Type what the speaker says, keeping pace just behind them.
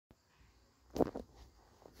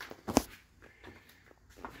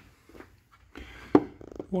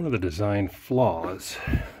One of the design flaws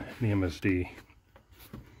in the MSD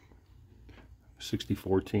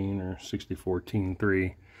 6014 or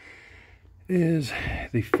 6014-3 is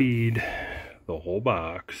they feed the whole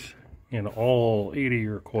box and all 80 of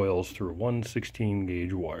your coils through one 16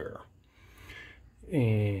 gauge wire.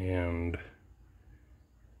 And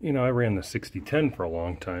you know, I ran the 6010 for a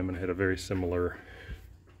long time and had a very similar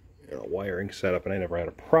wiring setup, and I never had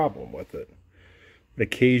a problem with it. But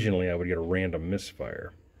occasionally I would get a random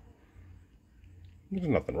misfire. There's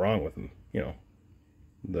nothing wrong with them, you know,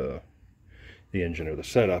 the engine or the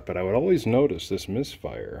setup, but I would always notice this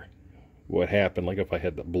misfire. What happened, like if I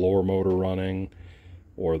had the blower motor running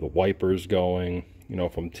or the wipers going, you know,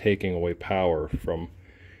 if I'm taking away power from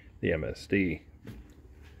the MSD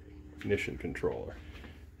ignition controller.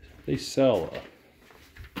 They sell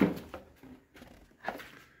a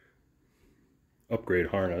upgrade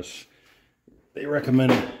harness. They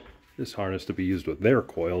recommend this harness to be used with their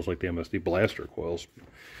coils, like the MSD blaster coils.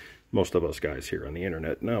 Most of us guys here on the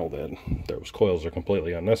internet know that those coils are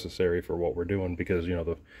completely unnecessary for what we're doing, because, you know,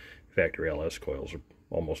 the factory LS coils are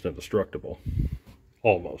almost indestructible.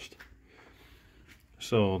 Almost.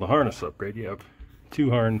 So the harness upgrade, you have two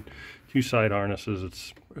side harnesses.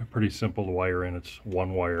 It's pretty simple to wire in. It's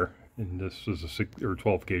one wire, and this is a 6 or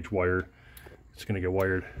 12 gauge wire. It's going to get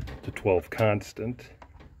wired to 12 constant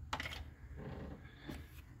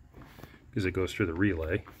because it goes through the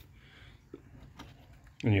relay.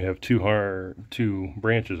 And you have two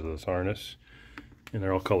branches of this harness, and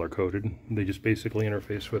they're all color coded. They just basically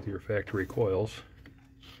interface with your factory coils.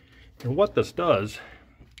 And what this does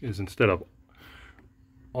is, instead of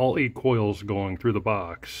all 8 coils going through the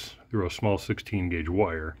box through a small 16 gauge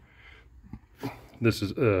wire, this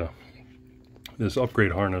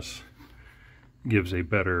upgrade harness gives a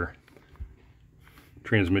better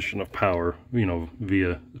transmission of power, you know,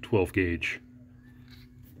 via the 12 gauge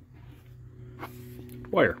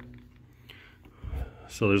wire.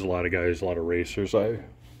 So there's a lot of guys, a lot of racers I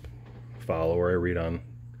follow or I read on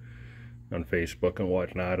Facebook and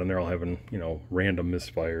whatnot, and they're all having, you know, random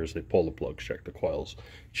misfires. They pull the plugs, check the coils,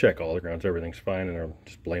 check all the grounds, everything's fine, and they're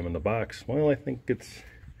just blaming the box. Well, I think it's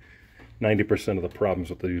 90% of the problems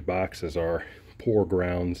with these boxes are poor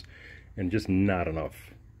grounds and just not enough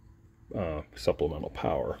supplemental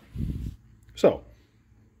power. So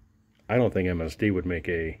I don't think MSD would make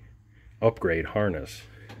a upgrade harness,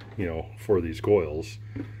 you know, for these coils,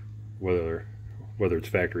 whether it's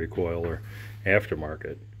factory coil or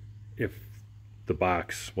aftermarket, if the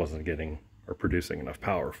box wasn't getting or producing enough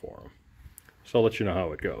power for them. So I'll let you know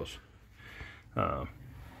how it goes. The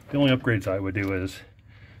only upgrades I would do is,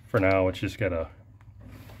 for now, it's just got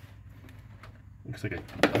looks like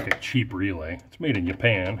a cheap relay. It's made in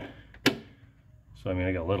Japan, so I mean,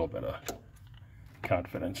 I got a little bit of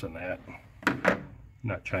confidence in that.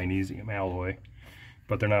 Not Chinesium alloy,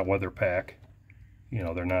 but they're not weather pack. You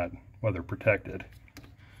know, they're not weather protected,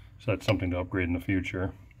 so that's something to upgrade in the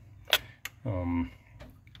future. And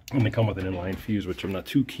they come with an inline fuse, which I'm not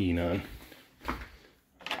too keen on,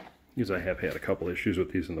 because I have had a couple issues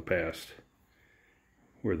with these in the past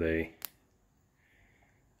where they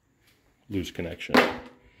lose connection and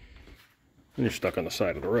you're stuck on the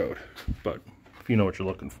side of the road. But if you know what you're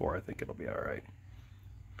looking for, I think it'll be all right.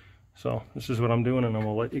 So this is what I'm doing, and I'm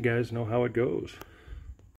gonna let you guys know how it goes.